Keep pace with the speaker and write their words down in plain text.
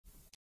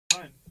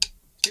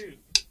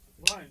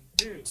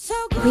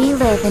We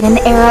live in an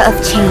era of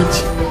change,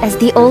 as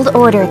the old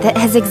order that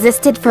has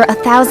existed for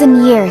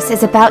 1,000 years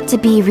is about to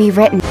be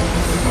rewritten.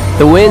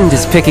 The wind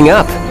is picking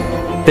up.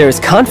 There's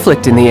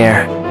conflict in the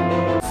air.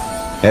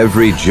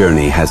 Every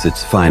journey has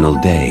its final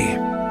day.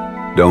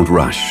 Don't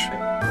rush.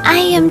 I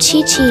am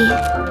Chi-Chi.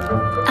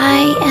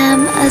 I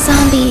am a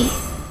zombie.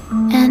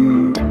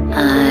 And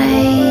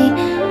I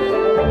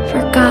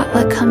forgot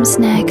what comes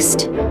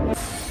next.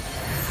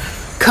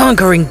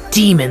 Conquering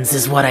demons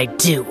is what I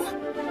do.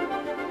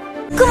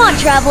 Come on,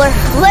 traveler,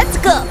 let's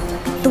go!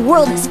 The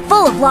world is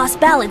full of lost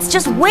ballads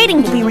just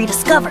waiting to be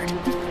rediscovered.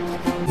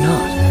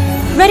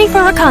 Not. Ready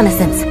for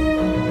reconnaissance.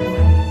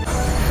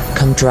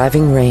 Come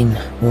driving rain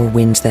or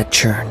winds that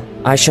churn,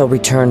 I shall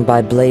return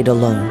by blade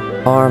alone,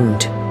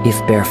 armed, if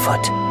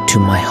barefoot, to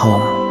my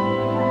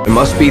home. There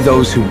must be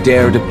those who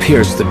dare to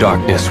pierce the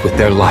darkness with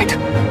their light.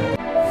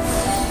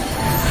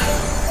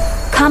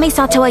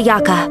 Kamisato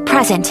Ayaka,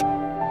 present.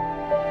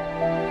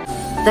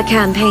 The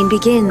campaign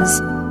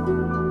begins.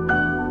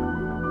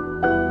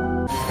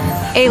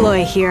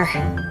 Aloy here.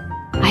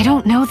 I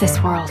don't know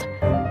this world,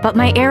 but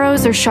my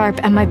arrows are sharp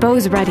and my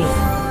bow's ready.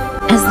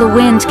 As the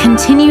wind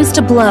continues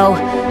to blow,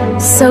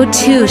 so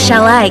too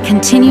shall I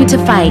continue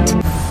to fight.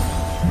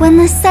 When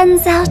the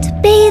sun's out,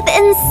 bathe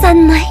in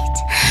sunlight.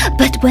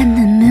 But when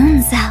the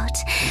moon's out,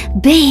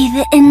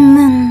 bathe in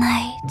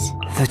moonlight.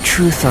 The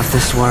truth of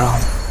this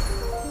world.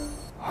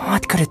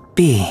 What could it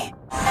be?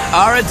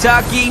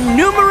 Arataki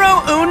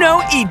numero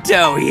uno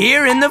Ito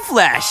here in the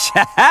flesh.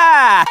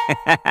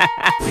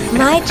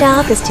 My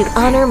job is to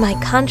honor my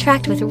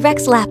contract with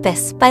Rex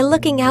Lapis by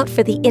looking out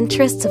for the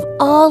interests of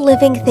all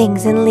living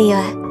things in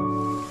Liyue.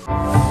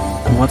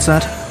 What's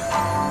that?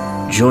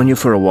 Join you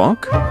for a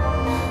walk?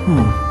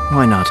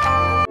 Why not?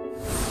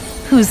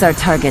 Who's our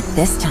target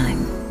this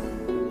time?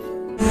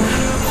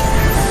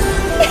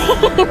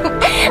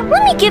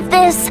 Let me give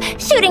this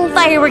shooting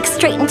fireworks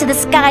straight into the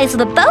skies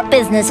with a boat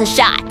business a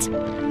shot.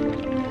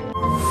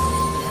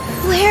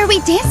 Where are we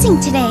dancing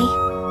today?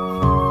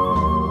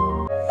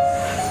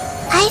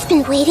 I've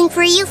been waiting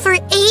for you for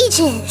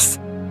ages.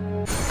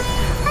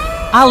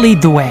 I'll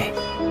lead the way.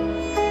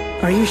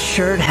 Are you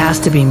sure it has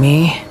to be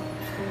me?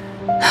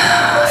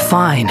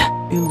 Fine.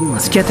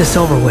 Let's get this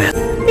over with.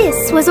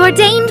 This was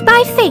ordained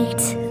by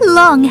fate.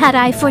 Long had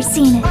I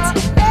foreseen it.